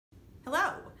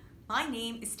Hello, my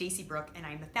name is Stacey Brook and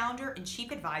I'm the founder and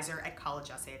chief advisor at College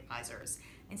Essay Advisors.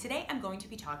 And today I'm going to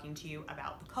be talking to you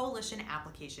about the Coalition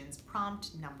Applications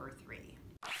prompt number 3.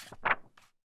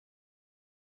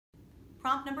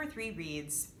 Prompt number 3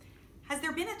 reads, has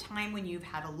there been a time when you've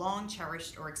had a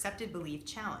long-cherished or accepted belief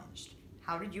challenged?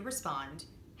 How did you respond?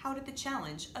 How did the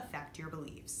challenge affect your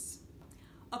beliefs?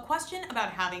 A question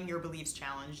about having your beliefs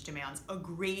challenged demands a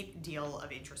great deal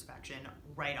of introspection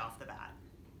right off the bat.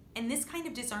 And this kind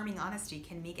of disarming honesty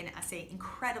can make an essay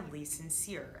incredibly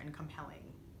sincere and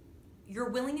compelling. Your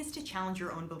willingness to challenge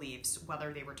your own beliefs,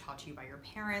 whether they were taught to you by your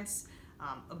parents,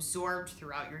 absorbed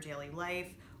throughout your daily life,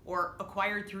 or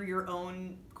acquired through your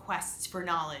own quests for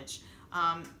knowledge,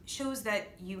 shows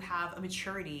that you have a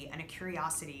maturity and a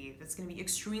curiosity that's going to be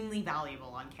extremely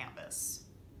valuable on campus.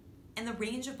 And the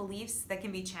range of beliefs that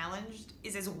can be challenged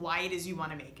is as wide as you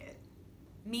want to make it.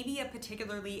 Maybe a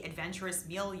particularly adventurous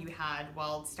meal you had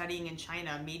while studying in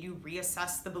China made you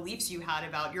reassess the beliefs you had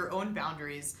about your own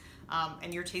boundaries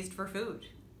and your taste for food.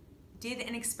 Did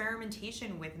an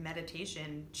experimentation with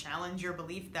meditation challenge your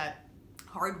belief that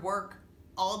hard work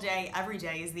all day, every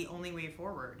day is the only way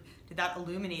forward? Did that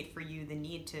illuminate for you the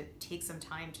need to take some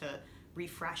time to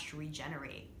refresh,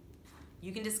 regenerate?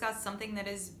 You can discuss something that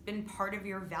has been part of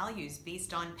your values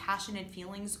based on passionate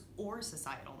feelings or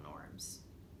societal norms.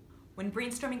 When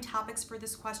brainstorming topics for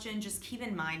this question, just keep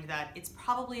in mind that it's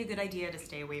probably a good idea to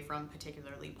stay away from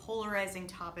particularly polarizing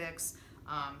topics.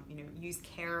 Use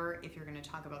care if you're going to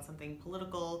talk about something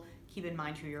political. Keep in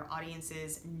mind who your audience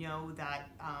is. Know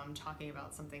that talking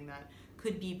about something that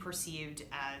could be perceived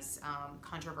as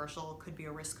controversial could be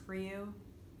a risk for you.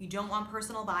 You don't want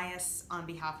personal bias on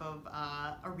behalf of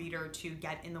a reader to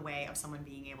get in the way of someone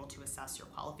being able to assess your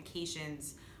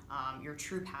qualifications, your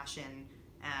true passion,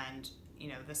 and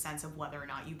the sense of whether or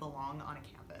not you belong on a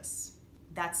campus.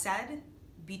 That said,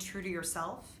 be true to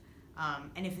yourself.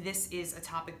 And if this is a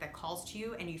topic that calls to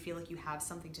you and you feel like you have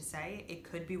something to say, it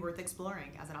could be worth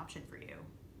exploring as an option for you.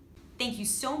 Thank you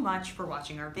so much for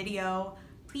watching our video.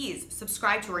 Please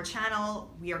subscribe to our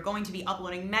channel. We are going to be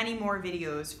uploading many more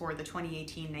videos for the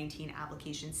 2018-19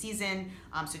 application season,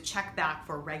 so check back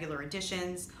for regular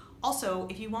editions. Also,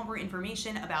 if you want more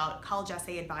information about College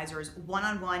Essay Advisors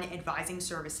one-on-one advising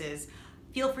services,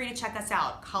 feel free to check us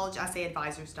out,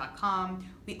 collegeessayadvisors.com.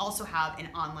 We also have an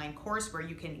online course where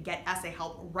you can get essay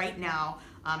help right now.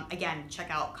 Again,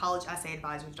 check out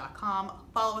collegeessayadvisors.com.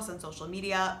 Follow us on social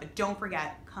media, but don't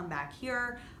forget, come back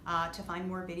here to find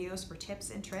more videos for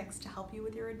tips and tricks to help you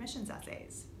with your admissions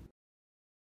essays.